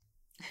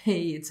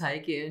Hey, it's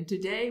Heike, and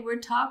today we're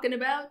talking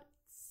about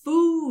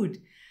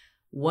food.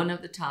 One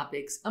of the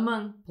topics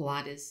among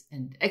Pilates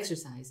and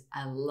exercise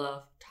I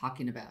love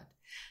talking about.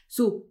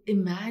 So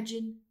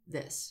imagine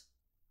this.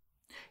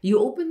 You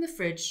open the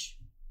fridge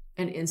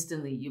and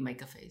instantly you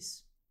make a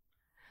face.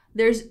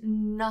 There's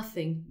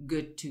nothing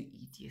good to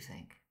eat, you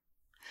think.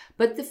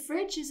 But the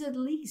fridge is at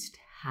least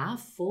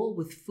half full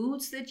with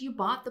foods that you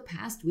bought the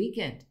past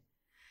weekend.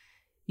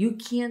 You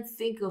can't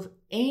think of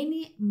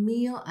any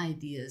meal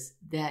ideas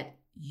that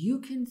you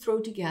can throw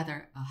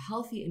together a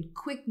healthy and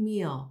quick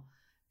meal.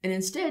 And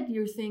instead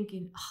you're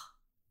thinking,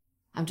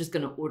 I'm just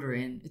going to order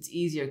in. It's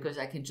easier because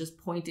I can just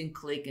point and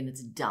click and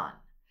it's done.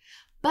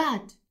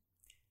 But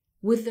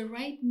with the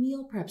right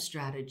meal prep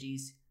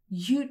strategies,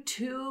 you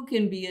too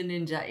can be a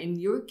ninja in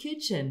your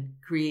kitchen,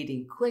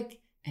 creating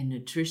quick and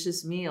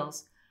nutritious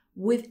meals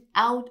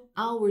without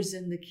hours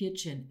in the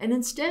kitchen. And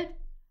instead,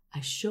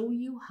 I show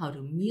you how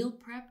to meal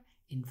prep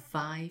in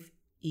 5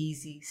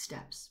 easy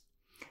steps.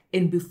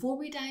 And before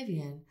we dive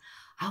in,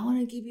 I want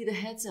to give you the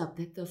heads up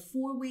that the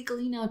 4-week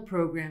lean out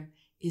program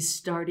is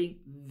starting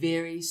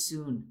very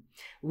soon.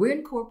 We're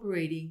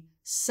incorporating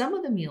some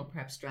of the meal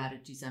prep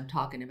strategies I'm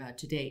talking about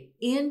today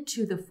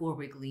into the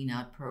 4-week lean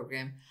out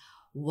program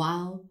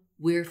while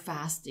we're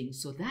fasting.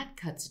 So that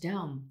cuts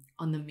down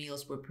on the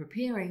meals we're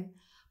preparing.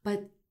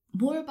 But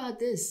more about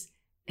this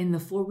in the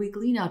 4-week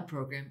lean out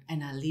program.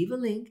 And I'll leave a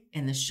link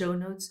in the show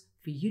notes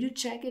for you to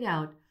check it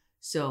out.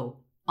 So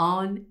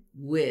on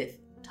with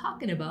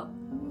talking about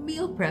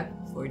meal prep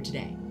for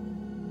today.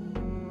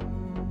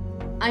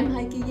 I'm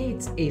Heike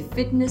Yates, a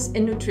fitness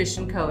and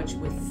nutrition coach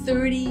with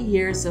 30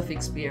 years of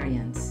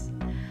experience.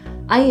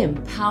 I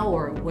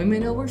empower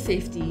women over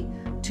 50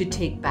 to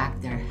take back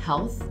their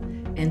health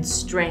and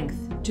strength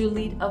to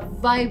lead a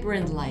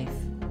vibrant life.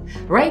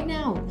 Right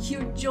now,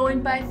 you're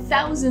joined by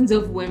thousands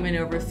of women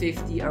over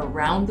 50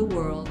 around the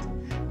world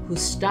who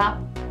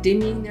stop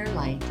dimming their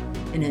light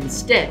and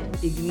instead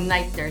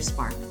ignite their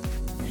spark.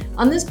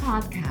 On this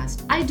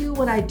podcast, I do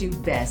what I do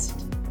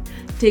best,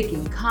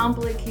 taking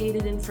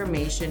complicated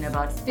information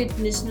about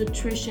fitness,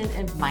 nutrition,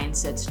 and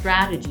mindset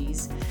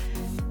strategies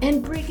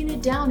and breaking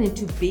it down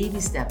into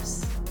baby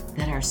steps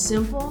that are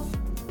simple,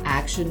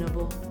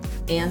 actionable,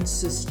 and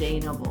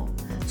sustainable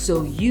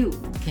so you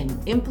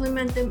can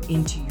implement them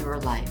into your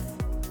life.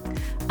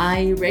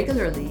 I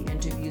regularly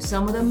interview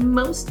some of the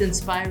most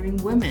inspiring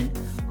women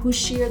who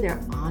share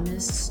their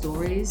honest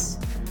stories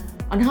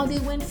on how they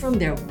went from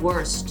their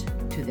worst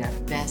to their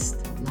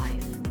best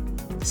life,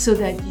 so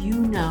that you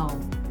know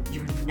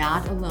you're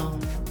not alone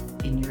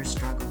in your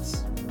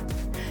struggles.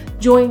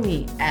 Join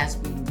me as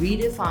we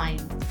redefine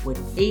what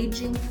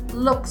aging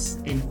looks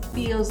and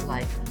feels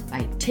like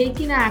by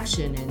taking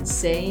action and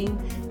saying,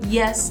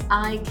 yes,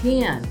 I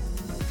can.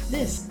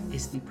 This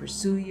is the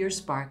Pursue Your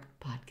Spark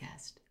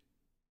podcast.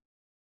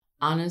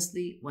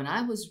 Honestly, when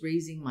I was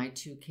raising my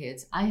 2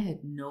 kids, I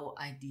had no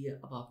idea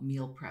about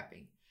meal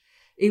prepping.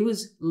 It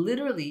was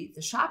literally,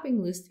 the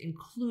shopping list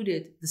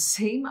included the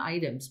same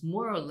items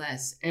more or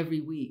less every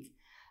week.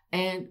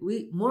 And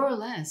we more or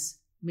less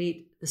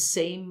made the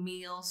same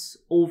meals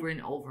over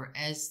and over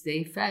as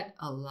they fed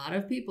a lot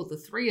of people, the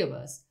 3 of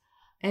us.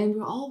 And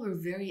we all were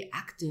very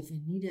active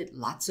and needed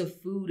lots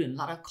of food and a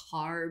lot of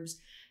carbs.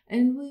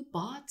 And we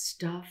bought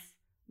stuff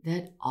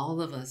that all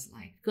of us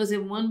liked. Because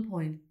at one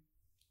point,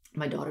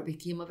 my daughter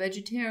became a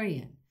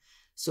vegetarian.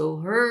 So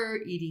her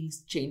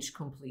eatings changed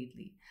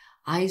completely.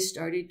 I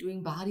started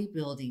doing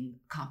bodybuilding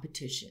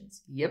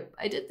competitions. Yep,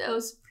 I did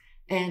those.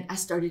 And I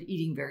started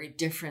eating very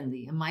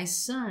differently. And my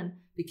son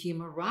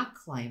became a rock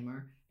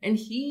climber and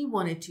he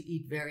wanted to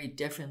eat very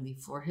differently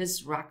for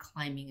his rock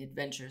climbing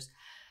adventures.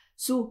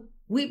 So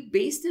we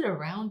based it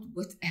around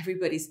what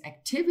everybody's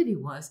activity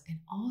was and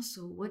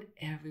also what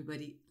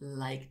everybody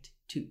liked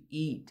to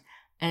eat,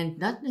 and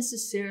not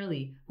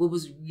necessarily what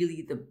was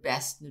really the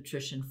best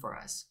nutrition for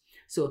us.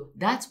 So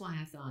that's why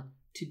I thought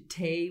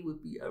today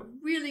would be a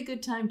really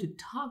good time to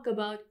talk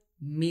about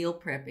meal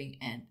prepping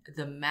and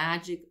the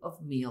magic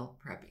of meal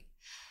prepping.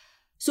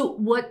 So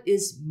what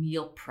is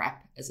meal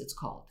prep, as it's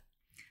called?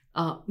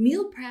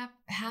 Meal prep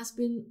has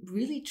been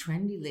really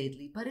trendy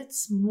lately, but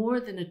it's more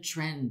than a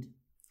trend.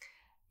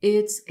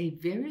 It's a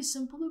very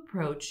simple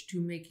approach to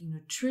making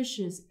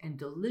nutritious and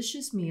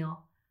delicious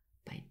meal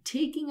by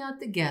taking out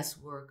the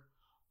guesswork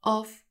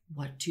of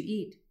what to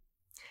eat.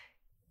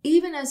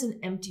 Even as an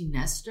empty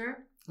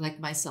nester, like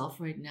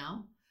myself right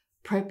now,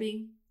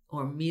 prepping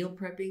or meal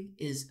prepping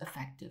is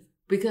effective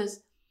because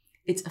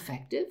it's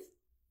effective.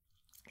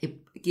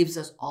 It gives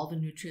us all the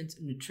nutrients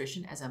and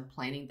nutrition as I'm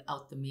planning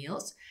out the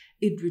meals.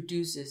 It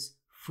reduces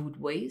food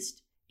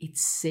waste. It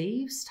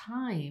saves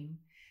time.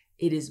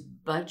 It is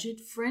budget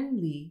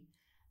friendly,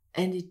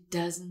 and it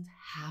doesn't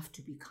have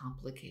to be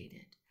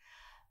complicated.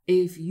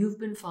 If you've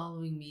been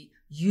following me,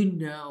 you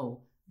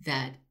know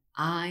that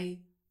I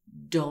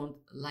don't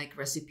like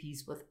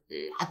recipes with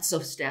lots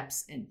of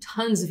steps and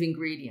tons of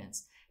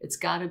ingredients. It's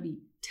got to be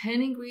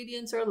 10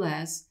 ingredients or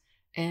less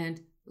and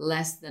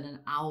less than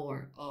an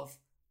hour of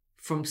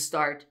from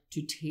start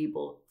to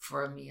table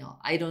for a meal.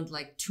 I don't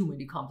like too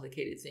many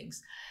complicated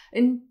things.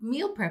 And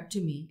meal prep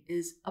to me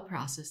is a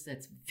process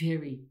that's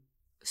very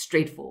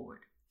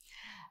straightforward.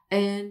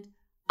 And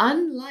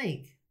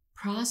unlike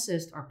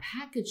processed or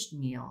packaged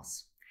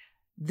meals,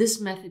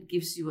 this method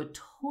gives you a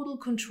total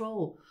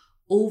control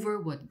over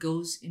what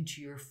goes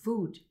into your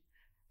food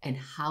and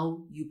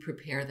how you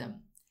prepare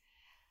them.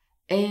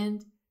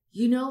 And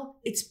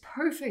it's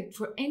perfect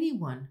for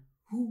anyone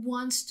who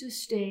wants to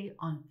stay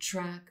on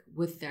track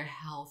with their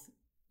health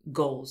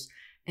goals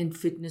and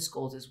fitness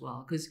goals as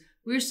well, because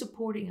we're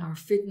supporting our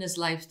fitness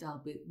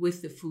lifestyle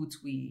with the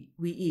foods we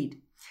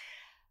eat.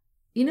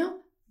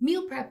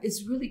 Meal prep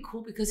is really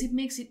cool because it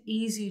makes it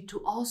easy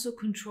to also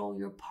control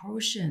your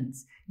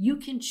portions. You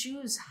can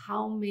choose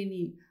how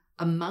many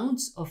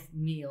amounts of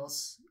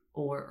meals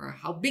or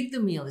how big the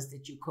meal is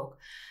that you cook,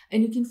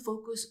 and you can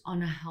focus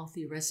on a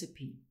healthy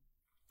recipe.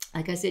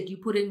 Like I said, you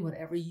put in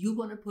whatever you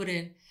want to put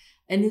in,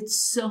 and it's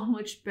so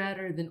much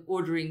better than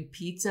ordering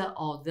pizza,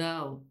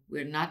 although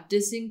we're not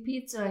dissing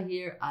pizza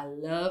here. I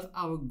love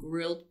our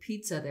grilled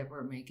pizza that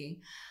we're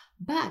making.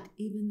 But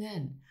even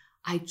then,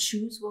 I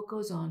choose what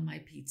goes on my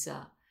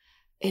pizza,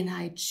 and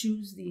I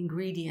choose the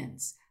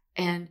ingredients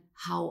and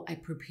how I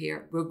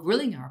prepare. We're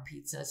grilling our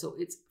pizza, so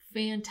it's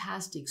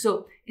fantastic.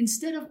 So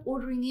instead of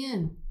ordering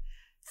in,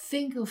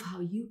 think of how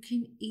you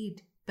can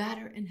eat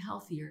better and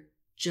healthier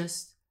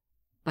just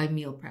by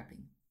meal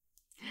prepping.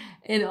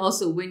 And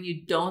also, when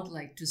you don't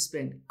like to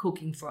spend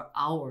cooking for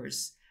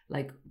hours,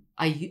 like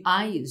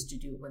I used to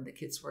do when the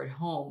kids were at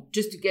home,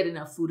 just to get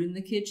enough food in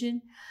the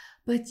kitchen,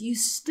 but you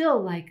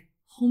still like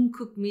home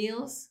cooked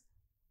meals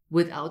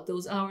without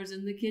those hours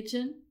in the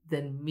kitchen,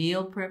 then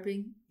meal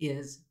prepping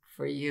is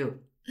for you.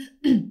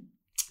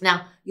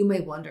 Now, you may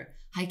wonder,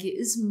 Heike,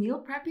 is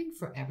meal prepping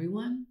for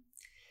everyone?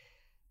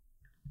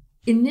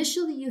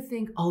 Initially, you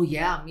think, oh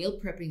yeah, meal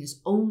prepping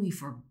is only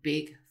for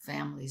big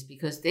families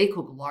because they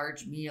cook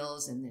large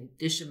meals and they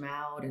dish them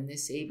out and they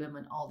save them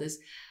and all this.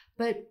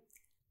 But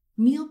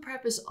meal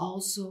prep is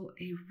also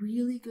a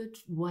really good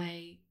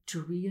way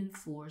to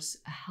reinforce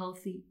a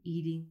healthy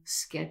eating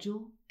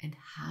schedule and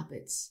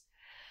habits.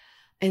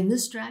 And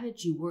this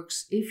strategy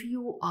works if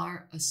you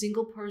are a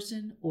single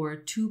person or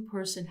a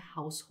two-person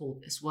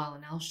household as well.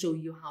 And I'll show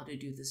you how to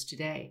do this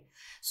today.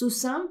 So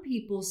some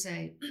people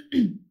say,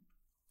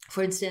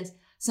 for instance,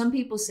 some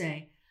people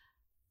say,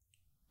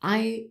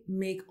 I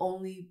make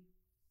only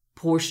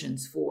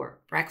portions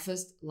for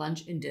breakfast,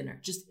 lunch, and dinner,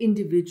 just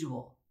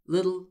individual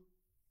little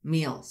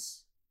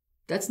meals.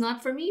 That's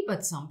not for me,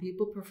 but some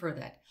people prefer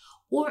that.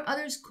 Or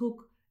others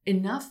cook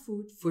enough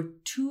food for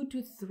 2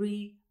 to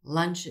 3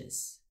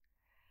 lunches.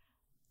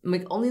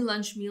 Make only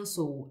lunch meals,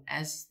 so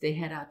as they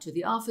head out to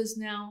the office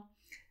now,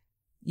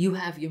 you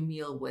have your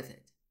meal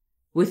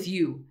with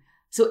you.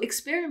 So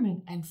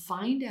experiment and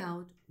find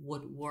out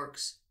what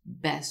works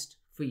best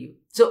for you.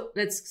 So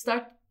let's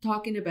start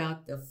talking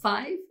about the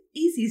 5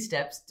 easy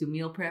steps to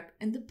meal prep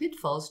and the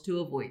pitfalls to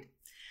avoid.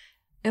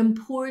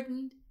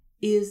 Important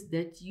is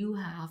that you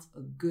have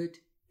a good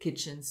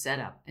kitchen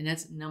setup, and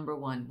that's number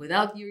 1.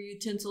 Without your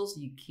utensils,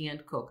 you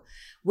can't cook.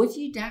 What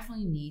you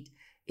definitely need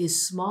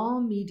is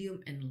small, medium,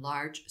 and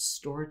large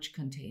storage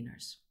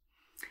containers.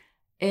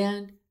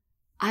 And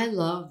I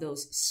love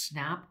those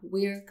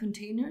Snapware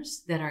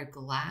containers that are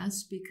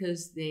glass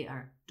because they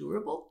are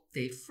durable,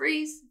 they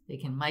freeze, they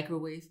can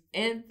microwave,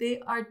 and they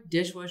are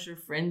dishwasher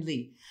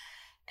friendly.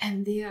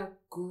 And they are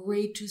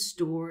great to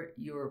store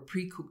your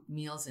pre-cooked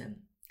meals in.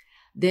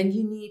 Then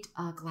you need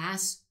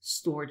glass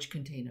storage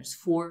containers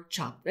for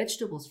chopped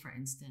vegetables, for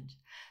instance.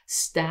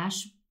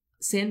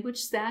 Sandwich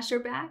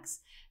stasher bags,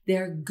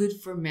 they're good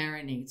for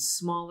marinades,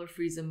 smaller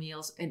freezer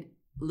meals, and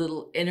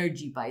little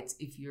energy bites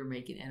if you're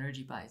making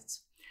energy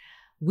bites.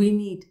 We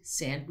need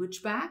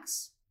sandwich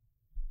bags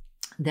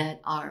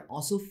that are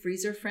also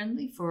freezer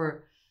friendly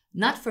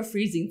not for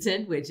freezing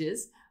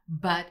sandwiches,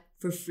 but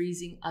for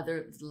freezing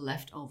other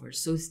leftovers.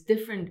 So it's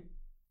different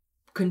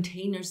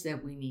containers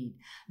that we need.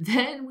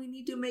 Then we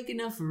need to make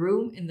enough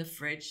room in the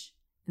fridge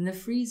and the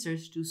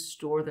freezers to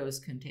store those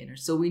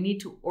containers. So we need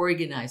to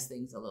organize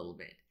things a little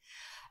bit.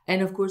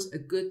 And of course, a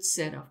good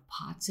set of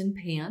pots and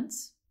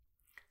pans.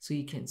 So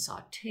you can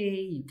saute,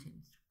 you can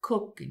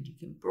cook, and you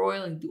can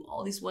broil and do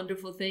all these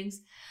wonderful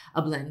things.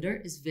 A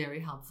blender is very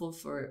helpful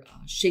for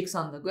shakes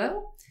on the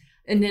go.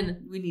 And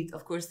then we need,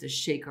 of course, the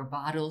shaker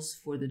bottles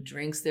for the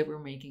drinks that we're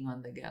making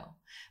on the go.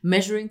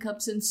 Measuring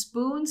cups and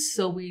spoons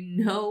so we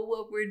know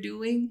what we're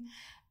doing.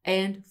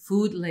 And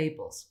food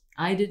labels.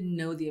 I didn't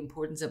know the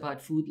importance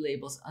about food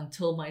labels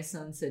until my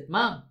son said,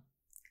 Mom,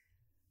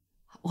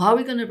 how are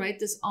we going to write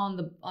this on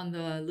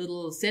the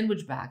little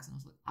sandwich bags? And I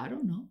was like, I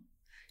don't know.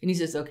 And he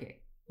says, okay,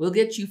 we'll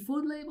get you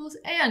food labels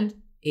and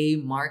a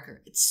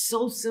marker. It's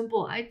so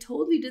simple. I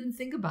totally didn't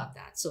think about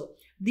that. So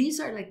these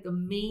are like the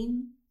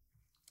main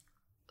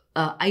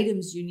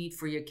items you need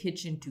for your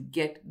kitchen to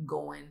get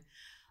going.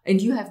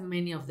 And you have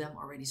many of them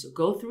already. So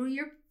go through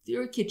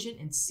your kitchen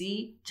and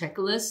check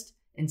a list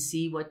and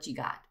see what you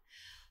got.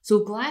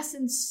 So glass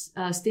and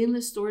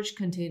stainless storage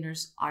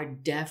containers are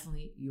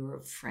definitely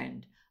your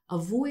friend.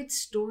 avoid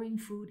storing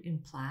food in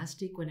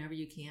plastic whenever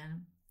you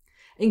can,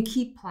 and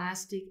keep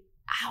plastic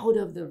out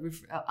of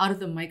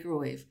the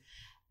microwave.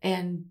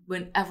 And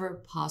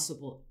whenever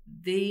possible,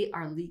 they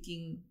are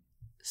leaking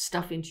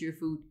stuff into your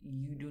food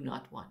you do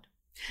not want.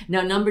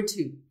 Now, number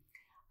 2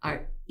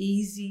 are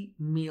easy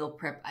meal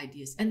prep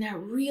ideas, and they're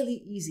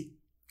really easy.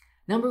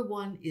 Number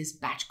 1 is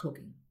batch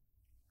cooking.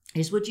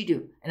 Here's what you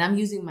do, and I'm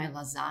using my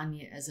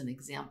lasagna as an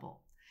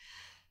example.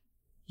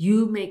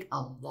 You make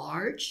a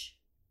large,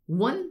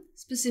 one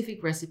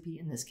specific recipe,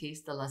 in this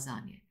case, the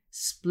lasagna.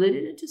 Split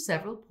it into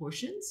several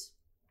portions.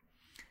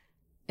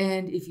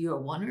 And if you're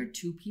 1 or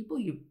 2 people,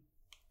 you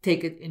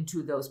take it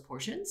into those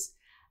portions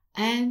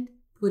and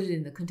put it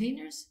in the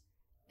containers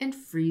and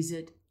freeze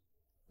it.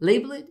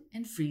 Label it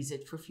and freeze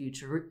it for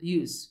future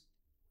use.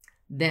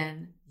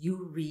 Then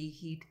you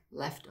reheat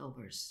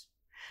leftovers.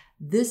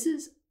 This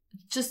is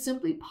just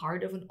simply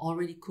part of an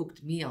already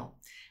cooked meal.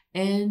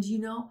 And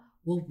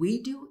what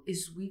we do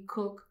is we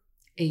cook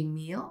a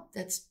meal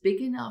that's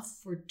big enough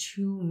for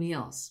 2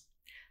 meals.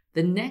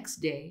 The next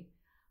day,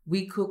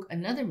 we cook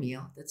another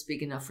meal that's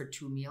big enough for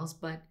 2 meals,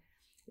 but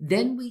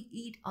then we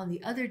eat on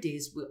the other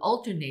days. We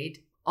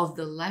alternate of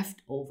the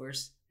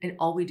leftovers, and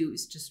all we do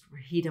is just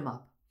reheat them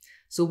up.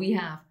 So we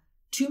have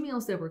 2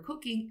 meals that we're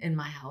cooking in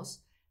my house,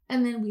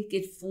 and then we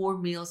get 4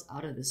 meals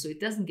out of this, so it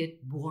doesn't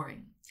get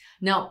boring.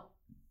 Now,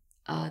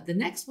 the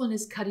next one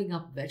is cutting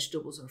up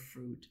vegetables or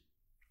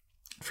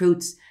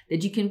fruits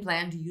that you can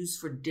plan to use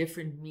for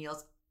different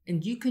meals.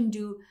 And you can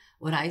do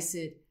what I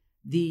said,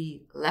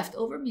 the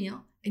leftover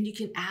meal, and you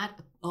can add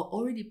an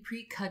already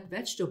pre-cut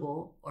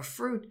vegetable or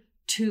fruit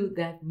to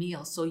that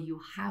meal, so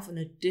you have an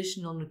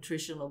additional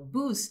nutritional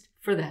boost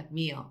for that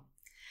meal.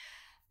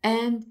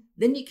 And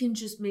then you can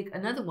just make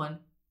another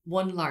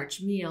one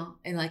large meal,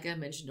 and like I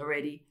mentioned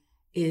already,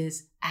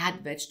 is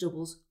add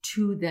vegetables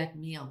to that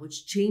meal,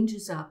 which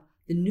changes up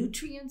the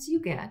nutrients you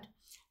get,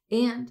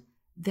 and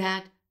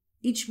that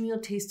each meal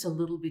tastes a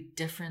little bit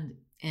different,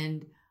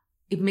 and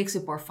it makes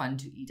it more fun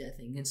to eat, I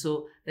think. And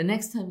so the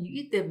next time you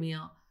eat that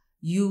meal,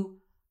 you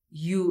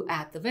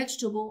add the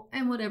vegetable,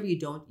 and whatever you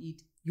don't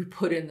eat, you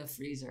put in the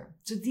freezer.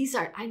 So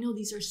I know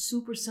these are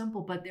super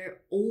simple, but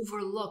they're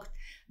overlooked,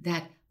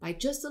 that by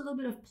just a little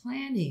bit of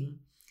planning,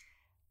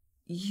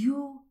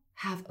 you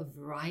have a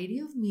variety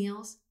of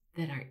meals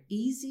that are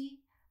easy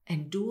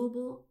and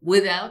doable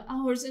without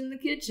hours in the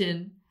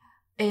kitchen,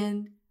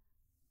 and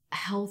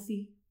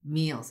healthy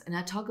meals. And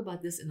I talk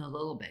about this in a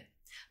little bit,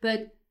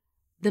 but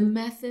the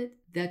method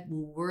that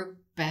will work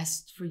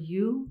best for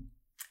you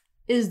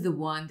is the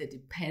one that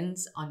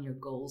depends on your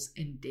goals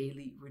and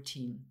daily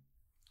routine.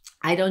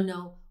 I don't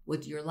know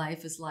what your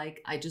life is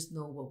like. I just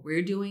know what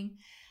we're doing.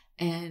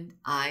 And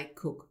I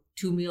cook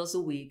 2 meals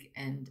a week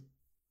and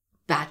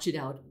batch it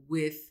out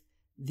with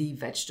the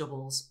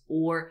vegetables,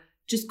 or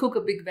just cook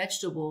a big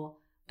vegetable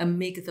and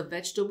make the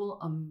vegetable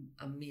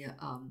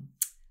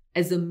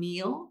as a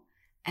meal,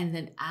 and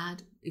then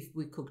add, if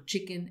we cook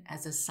chicken,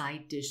 as a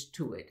side dish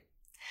to it.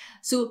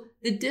 So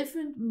the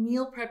different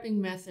meal prepping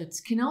methods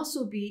can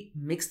also be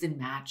mixed and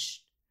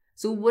matched.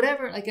 So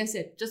whatever, like I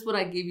said, just what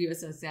I gave you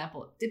as an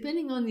example,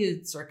 depending on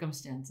the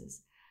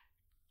circumstances.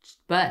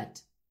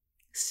 But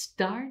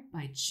start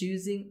by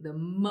choosing the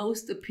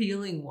most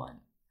appealing one,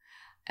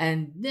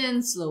 and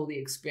then slowly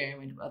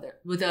experiment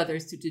with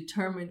others to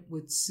determine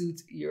what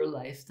suits your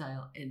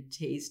lifestyle and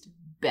taste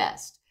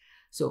best.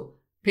 So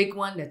pick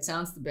one that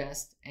sounds the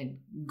best and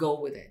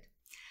go with it.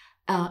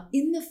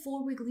 In the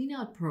 4-week Lean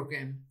Out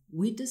program,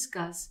 we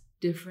discuss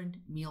different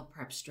meal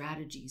prep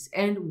strategies.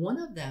 And one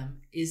of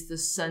them is the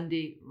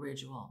Sunday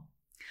ritual,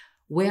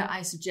 where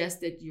I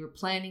suggest that you're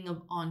planning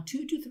on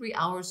 2 to 3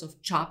 hours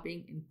of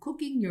chopping and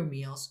cooking your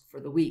meals for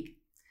the week.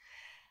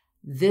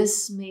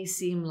 This may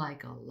seem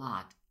like a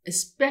lot,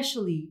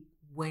 especially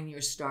when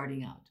you're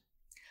starting out,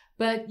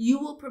 but you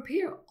will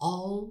prepare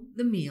all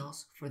the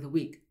meals for the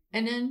week,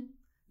 and then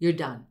you're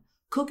done.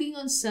 Cooking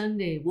on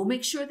Sunday will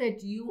make sure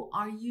that you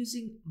are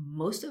using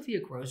most of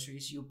your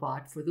groceries you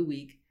bought for the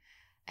week,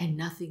 and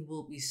nothing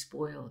will be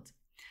spoiled.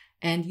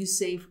 And you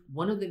save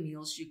one of the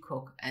meals you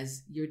cook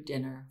as your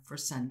dinner for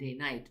Sunday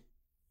night.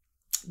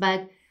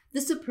 But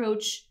this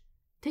approach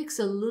takes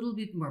a little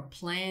bit more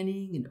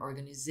planning and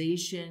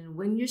organization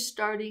when you're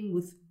starting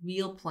with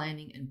meal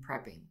planning and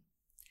prepping.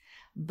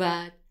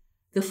 But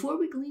the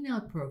 4-week Lean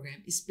Out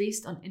program is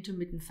based on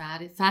intermittent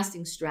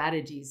fasting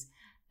strategies,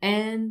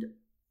 and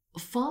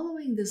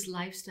following this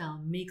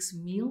lifestyle makes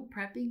meal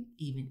prepping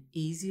even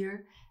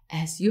easier,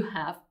 as you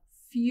have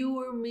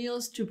fewer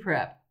meals to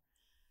prep.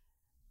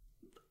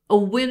 A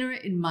winner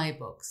in my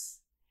books.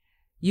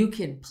 You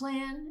can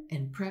plan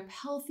and prep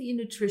healthy and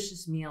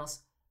nutritious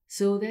meals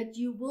so that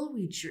you will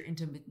reach your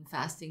intermittent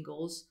fasting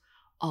goals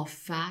of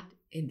fat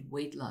and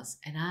weight loss.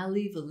 And I'll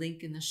leave a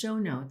link in the show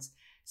notes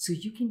so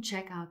you can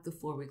check out the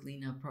 4-week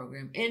Lean Out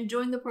program and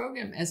join the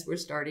program, as we're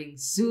starting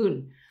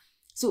soon.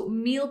 So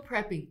meal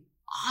prepping,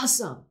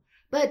 awesome.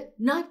 But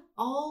not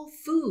all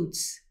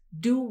foods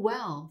do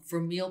well for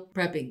meal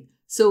prepping.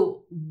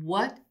 So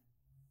what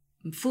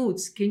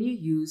foods can you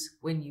use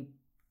when you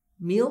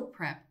meal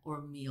prep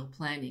or meal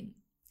planning.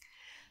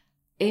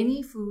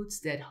 Any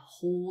foods that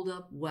hold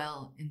up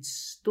well in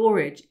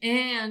storage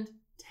and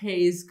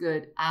taste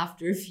good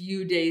after a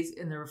few days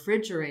in the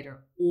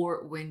refrigerator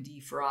or when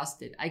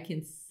defrosted. I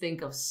can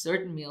think of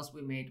certain meals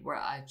we made where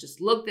I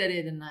just looked at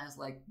it and I was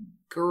like,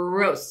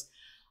 gross.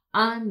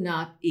 I'm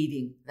not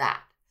eating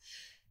that.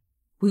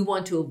 We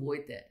want to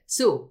avoid that.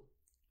 So,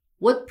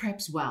 what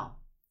preps well?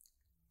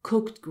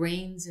 Cooked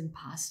grains and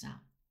pasta,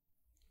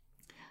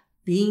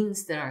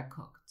 beans that are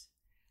cooked,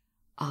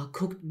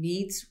 cooked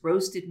meats,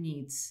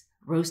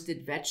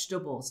 roasted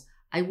vegetables.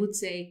 I would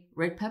say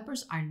red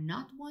peppers are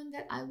not one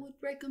that I would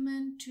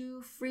recommend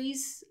to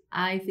freeze.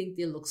 I think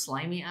they look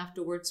slimy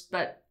afterwards,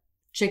 but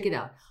check it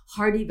out.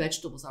 Hearty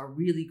vegetables are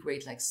really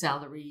great, like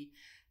celery,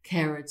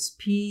 carrots,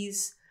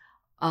 peas,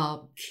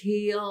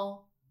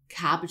 kale,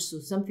 cabbage, so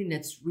something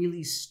that's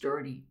really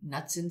sturdy,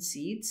 nuts and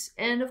seeds.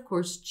 And of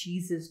course,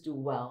 cheeses do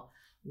well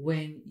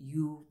when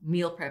you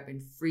meal prep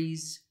and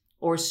freeze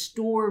or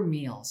store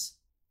meals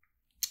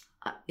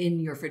in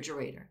your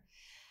refrigerator.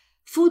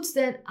 Foods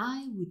that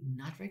I would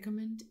not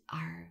recommend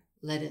are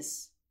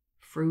lettuce,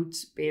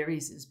 fruits,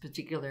 berries in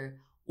particular,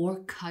 or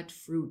cut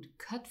fruit.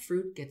 Cut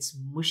fruit gets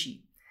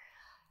mushy.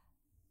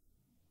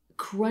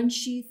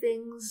 Crunchy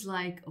things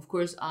like, of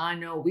course, I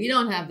know we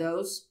don't have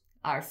those,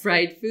 are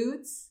fried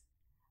foods,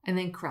 and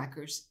then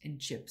crackers and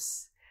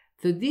chips.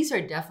 So these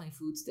are definitely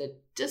foods that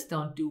just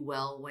don't do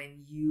well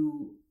when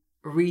you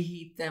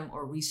reheat them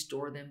or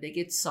restore them. They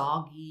get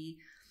soggy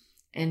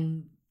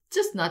and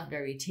just not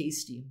very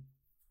tasty.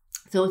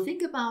 So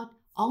think about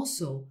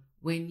also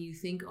when you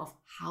think of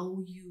how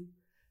you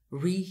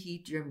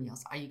reheat your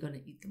meals. Are you going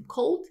to eat them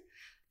cold?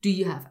 Do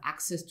you have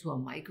access to a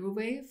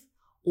microwave?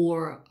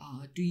 Or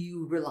do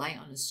you rely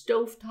on a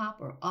stovetop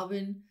or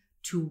oven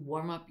to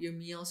warm up your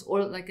meals?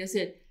 Or like I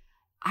said,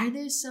 are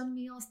there some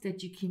meals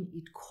that you can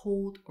eat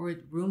cold or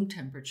at room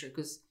temperature?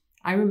 Because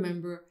I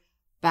remember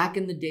back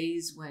in the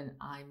days when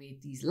I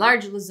made these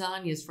large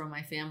lasagnas for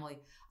my family,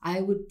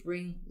 I would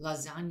bring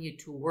lasagna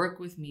to work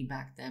with me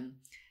back then.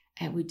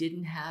 And we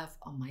didn't have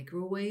a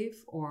microwave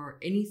or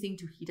anything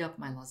to heat up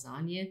my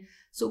lasagna.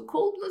 So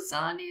cold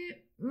lasagna,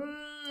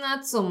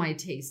 not so my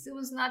taste. It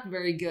was not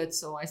very good.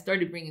 So I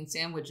started bringing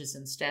sandwiches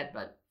instead,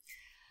 but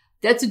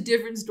that's a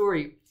different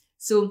story.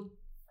 So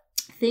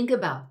think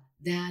about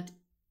that.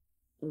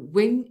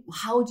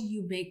 How do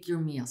you make your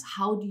meals?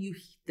 How do you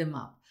heat them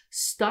up?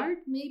 Start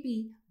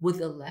maybe with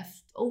the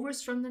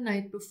leftovers from the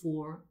night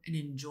before and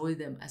enjoy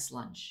them as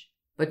lunch.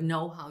 But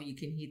know how you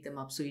can heat them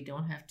up so you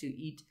don't have to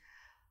eat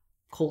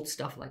cold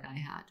stuff like I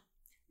had.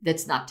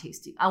 That's not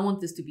tasty. I want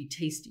this to be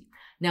tasty.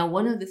 Now,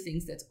 one of the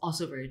things that's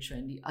also very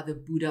trendy are the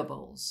Buddha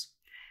bowls.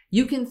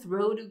 You can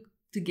throw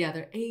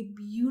together a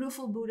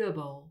beautiful Buddha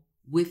bowl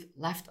with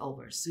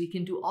leftovers. So you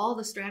can do all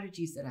the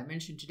strategies that I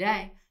mentioned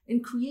today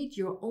and create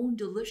your own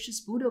delicious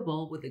Buddha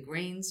bowl with the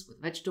grains,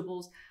 with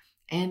vegetables,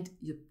 and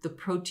the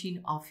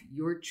protein of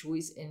your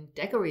choice, and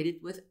decorate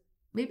it with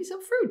maybe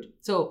some fruit.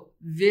 So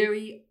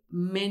very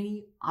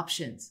many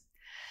options.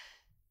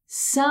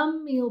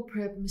 Some meal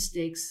prep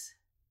mistakes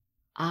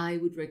I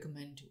would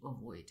recommend to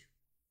avoid.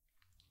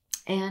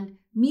 And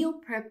meal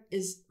prep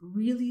is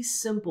really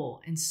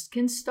simple and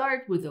can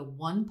start with a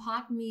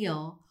one-pot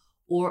meal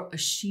or a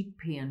sheet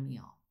pan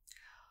meal.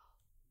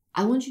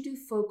 I want you to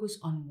focus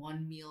on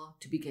one meal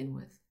to begin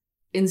with,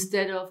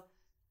 instead of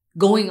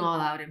going all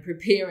out and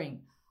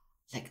preparing.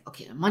 Like,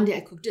 okay, on Monday I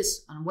cook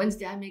this, on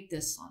Wednesday I make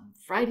this, on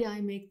Friday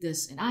I make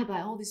this, and I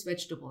buy all these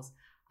vegetables.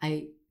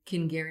 I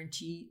can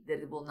guarantee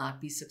that it will not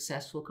be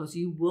successful because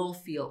you will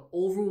feel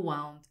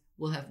overwhelmed,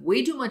 will have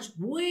way too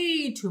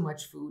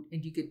much food,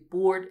 and you get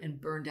bored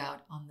and burned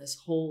out on this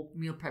whole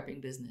meal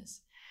prepping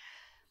business.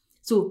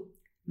 So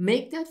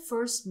make that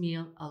first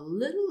meal a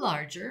little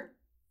larger,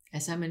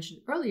 as I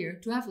mentioned earlier,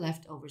 to have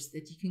leftovers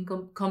that you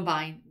can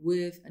combine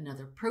with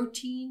another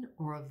protein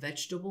or a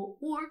vegetable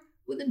or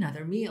with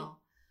another meal.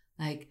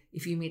 Like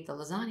if you made the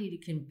lasagna, you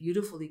can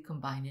beautifully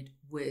combine it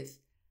with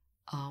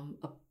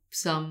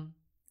some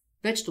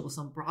vegetables,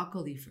 some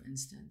broccoli, for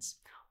instance.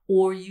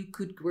 Or you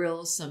could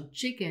grill some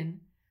chicken,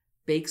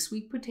 bake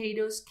sweet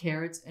potatoes,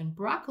 carrots, and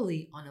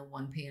broccoli on a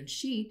one-pan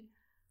sheet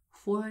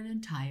for an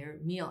entire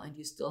meal, and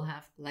you still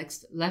have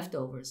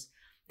leftovers.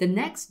 The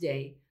next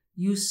day,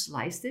 you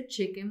slice the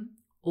chicken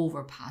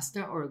over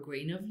pasta or a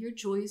grain of your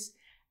choice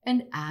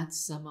and add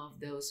some of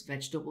those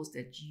vegetables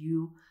that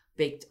you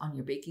baked on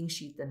your baking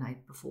sheet the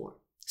night before.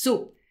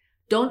 So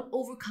don't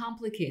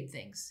overcomplicate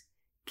things.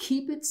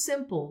 Keep it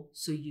simple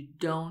so you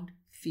don't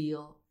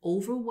feel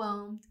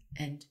overwhelmed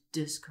and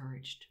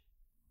discouraged.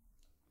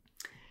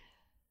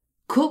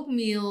 Cook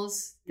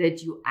meals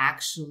that you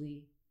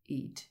actually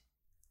eat.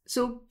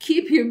 So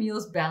keep your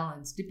meals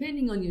balanced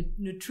depending on your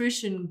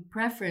nutrition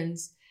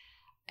preference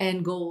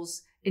and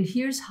goals. And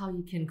here's how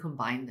you can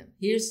combine them.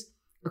 Here's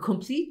a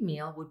complete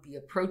meal would be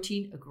a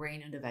protein, a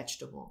grain, and a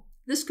vegetable.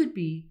 This could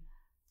be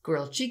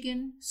grilled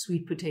chicken,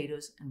 sweet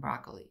potatoes, and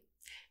broccoli.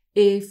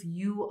 If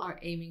you are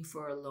aiming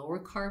for a lower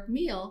carb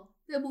meal,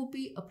 there will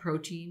be a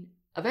protein,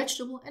 a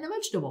vegetable, and a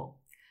vegetable.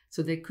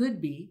 So there could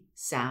be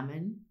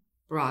salmon,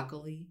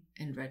 broccoli,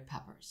 and red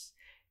peppers.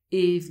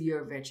 If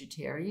you're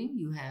vegetarian,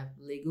 you have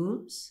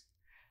legumes,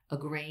 a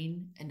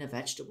grain, and a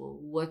vegetable.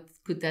 What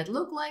could that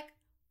look like?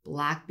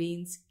 Black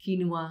beans,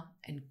 quinoa,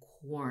 and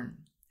corn.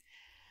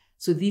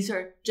 So these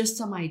are just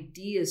some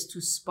ideas to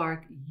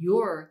spark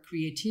your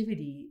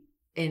creativity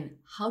in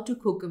how to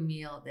cook a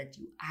meal that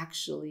you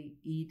actually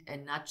eat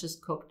and not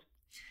just cooked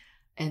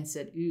and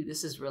said, ooh,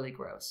 this is really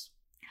gross.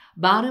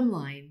 Bottom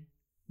line,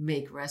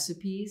 make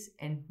recipes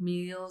and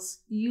meals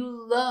you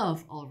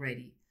love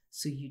already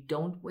so you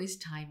don't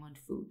waste time on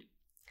food.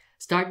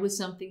 Start with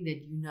something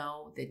that you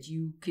know that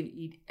you can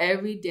eat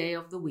every day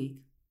of the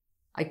week.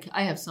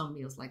 I have some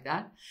meals like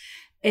that.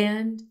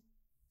 And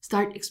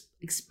start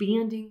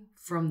expanding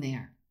from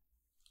there.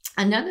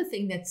 Another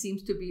thing that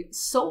seems to be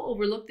so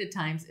overlooked at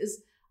times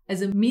is,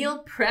 as a meal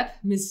prep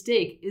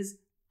mistake, is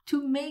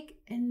to make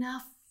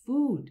enough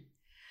food.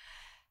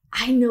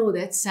 I know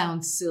that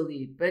sounds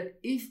silly, but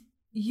if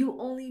you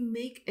only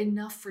make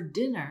enough for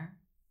dinner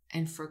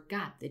and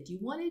forgot that you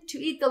wanted to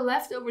eat the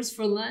leftovers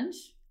for lunch,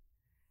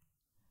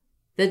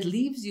 that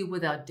leaves you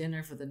without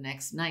dinner for the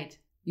next night.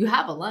 You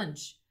have a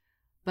lunch,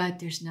 but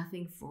there's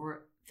nothing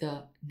for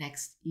the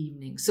next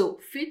evening. So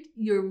fit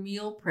your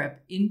meal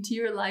prep into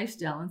your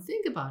lifestyle and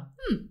think about,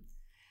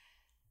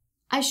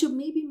 I should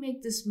maybe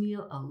make this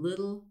meal a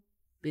little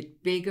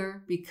bit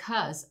bigger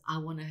because I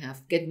want to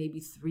get maybe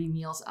 3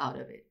 meals out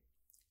of it.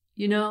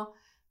 You know,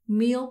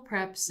 meal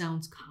prep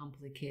sounds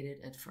complicated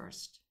at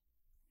first,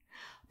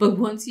 but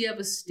once you have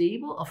a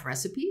stable of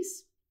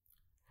recipes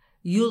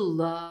you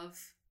love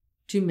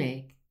to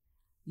make,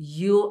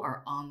 you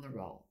are on the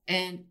roll.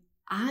 And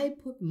I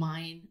put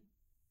mine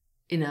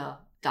in a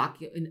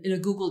in a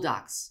Google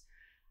Docs.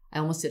 I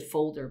almost said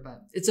folder,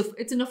 but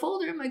it's in a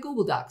folder in my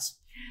Google Docs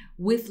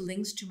with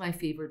links to my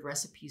favorite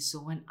recipes. So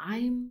when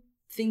I'm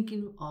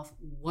thinking of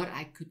what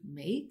I could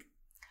make,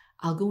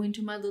 I'll go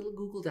into my little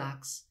Google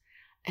Docs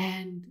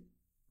and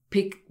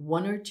pick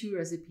 1 or 2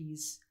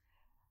 recipes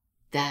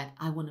that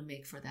I want to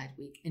make for that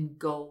week and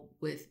go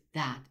with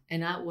that.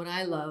 And what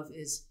I love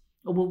is,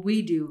 or what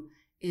we do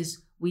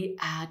is we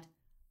add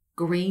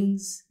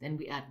grains, then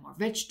we add more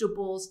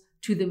vegetables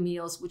to the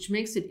meals, which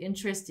makes it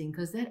interesting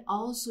because that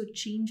also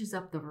changes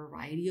up the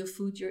variety of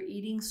food you're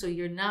eating. So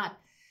you're not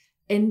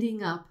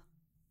ending up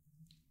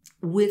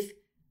with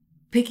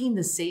picking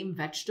the same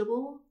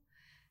vegetable.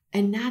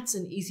 And that's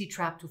an easy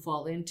trap to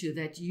fall into,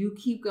 that you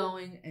keep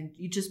going and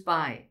you just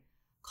buy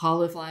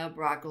cauliflower,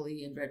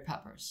 broccoli, and red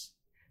peppers.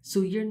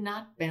 So you're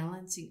not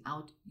balancing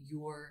out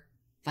your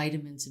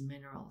vitamins and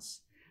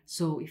minerals.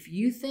 So if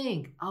you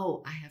think,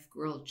 oh, I have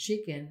grilled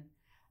chicken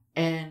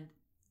and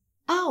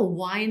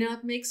why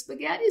not make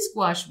spaghetti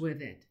squash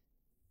with it?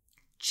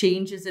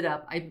 Changes it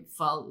up. I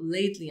fell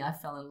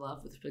in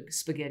love with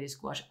spaghetti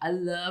squash. I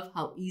love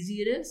how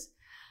easy it is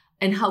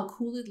and how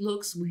cool it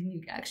looks when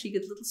you actually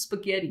get little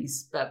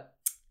spaghettis. But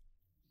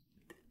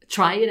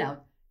try it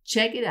out.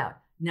 Check it out.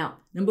 Now,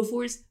 number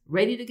 4 is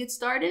ready to get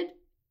started.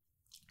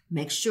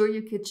 Make sure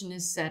your kitchen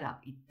is set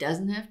up. It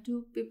doesn't have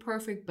to be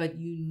perfect, but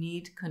you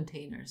need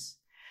containers.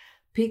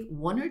 Pick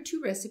 1 or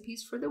 2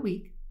 recipes for the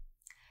week.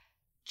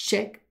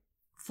 Check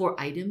for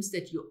items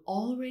that you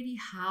already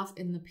have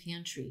in the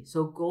pantry.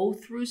 So go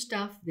through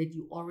stuff that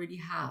you already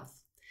have.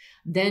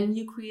 Then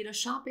you create a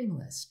shopping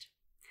list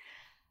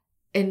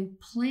and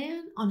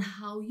plan on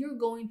how you're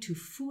going to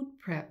food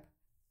prep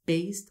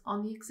based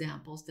on the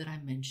examples that I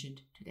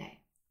mentioned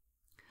today.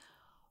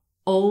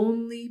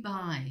 Only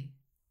buy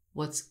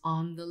what's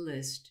on the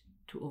list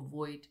to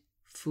avoid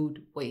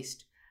food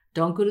waste.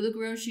 Don't go to the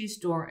grocery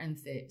store and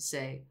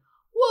say,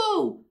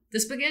 whoa, the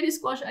spaghetti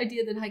squash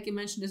idea that Heike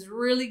mentioned is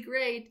really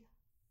great,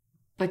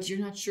 but you're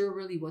not sure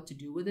really what to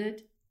do with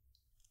it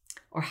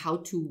or how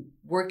to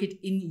work it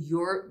in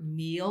your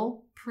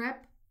meal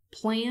prep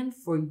plan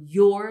for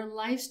your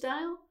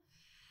lifestyle.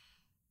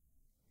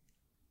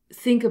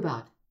 Think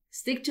about it.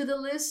 Stick to the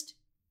list.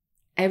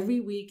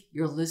 Every week,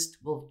 your list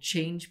will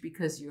change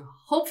because you're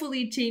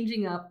hopefully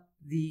changing up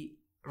the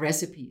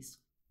recipes.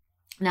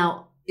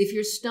 Now, if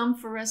you're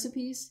stumped for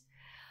recipes,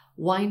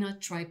 why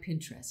not try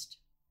Pinterest?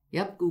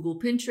 Yep, Google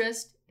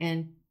Pinterest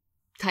and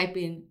type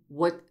in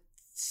what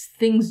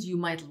things you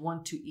might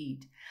want to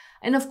eat.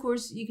 And of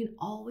course, you can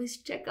always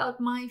check out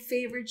my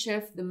favorite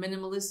chef, The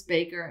Minimalist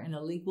Baker, and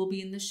a link will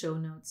be in the show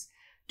notes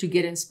to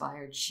get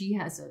inspired. She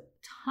has a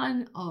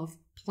ton of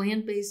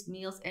plant-based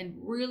meals and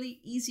really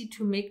easy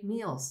to make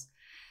meals.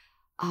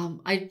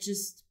 I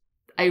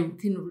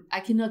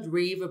cannot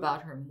rave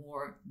about her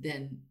more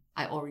than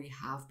I already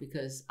have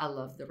because I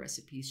love the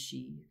recipes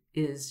she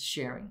is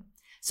sharing.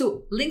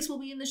 So links will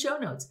be in the show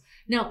notes.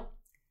 Now,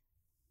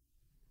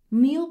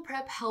 meal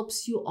prep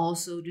helps you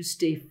also to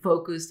stay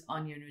focused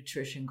on your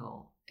nutrition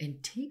goal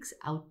and takes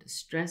out the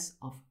stress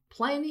of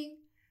planning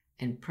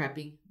and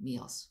prepping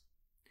meals.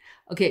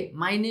 Okay,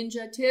 my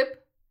ninja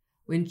tip: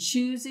 when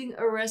choosing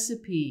a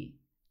recipe,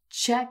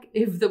 check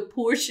if the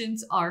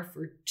portions are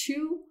for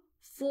 2,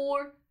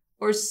 4,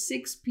 or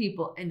 6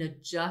 people and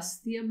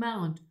adjust the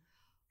amount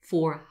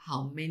for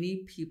how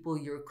many people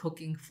you're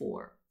cooking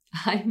for.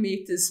 I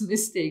made this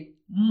mistake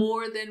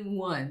more than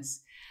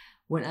once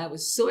when I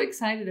was so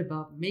excited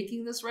about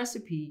making this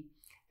recipe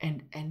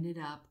and ended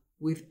up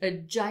with a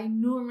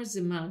ginormous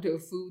amount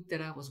of food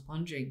that I was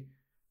wondering,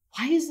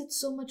 why is it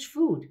so much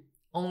food?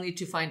 Only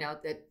to find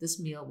out that this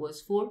meal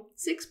was for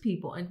 6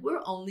 people and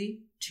we're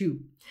only 2.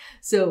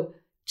 So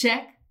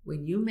check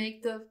when you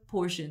make the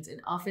portions,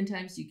 and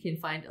oftentimes you can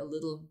find a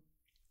little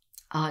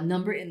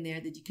number in there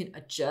that you can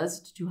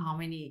adjust to how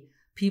many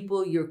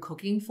people you're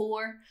cooking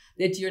for,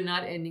 that you're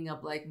not ending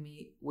up like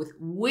me with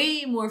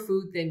way more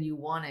food than you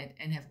wanted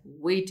and have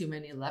way too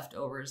many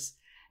leftovers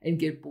and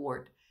get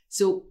bored.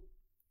 So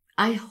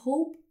I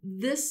hope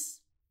this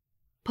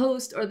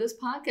post or this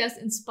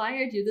podcast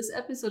inspired you, this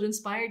episode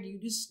inspired you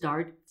to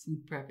start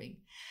food prepping.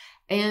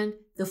 And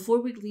the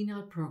 4-week Lean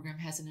Out program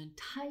has an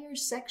entire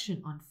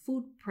section on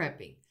food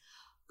prepping,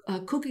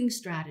 cooking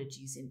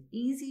strategies, and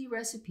easy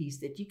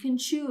recipes that you can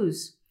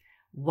choose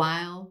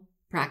while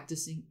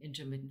practicing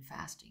intermittent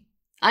fasting.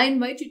 I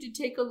invite you to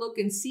take a look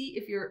and see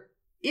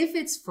if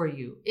it's for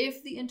you,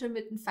 if the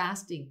intermittent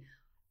fasting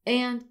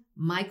and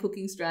my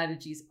cooking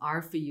strategies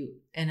are for you.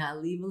 And I'll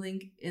leave a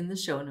link in the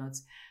show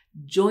notes.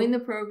 Join the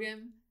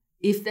program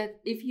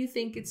if you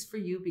think it's for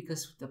you,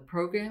 because the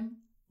program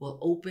will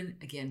open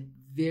again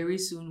very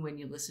soon when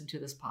you listen to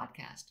this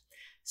podcast.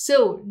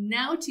 So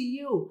now to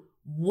you,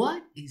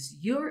 what is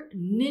your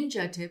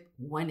ninja tip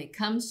when it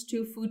comes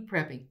to food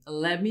prepping?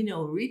 Let me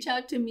know. Reach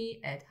out to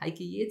me at Heike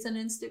Yates on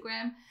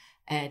Instagram,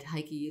 at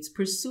Heike Yates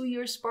Pursue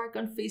Your Spark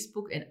on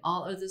Facebook, and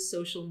all other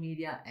social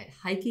media at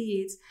Heike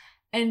Yates,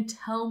 and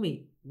tell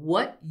me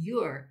what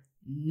your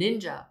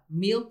ninja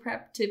meal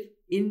prep tip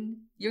in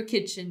your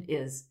kitchen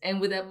is.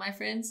 And with that, my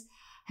friends,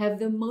 have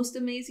the most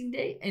amazing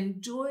day.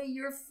 Enjoy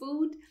your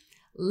food.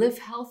 Live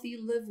healthy,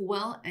 live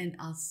well, and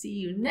I'll see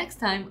you next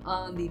time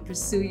on the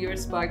Pursue Your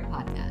Spark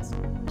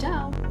podcast.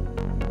 Ciao.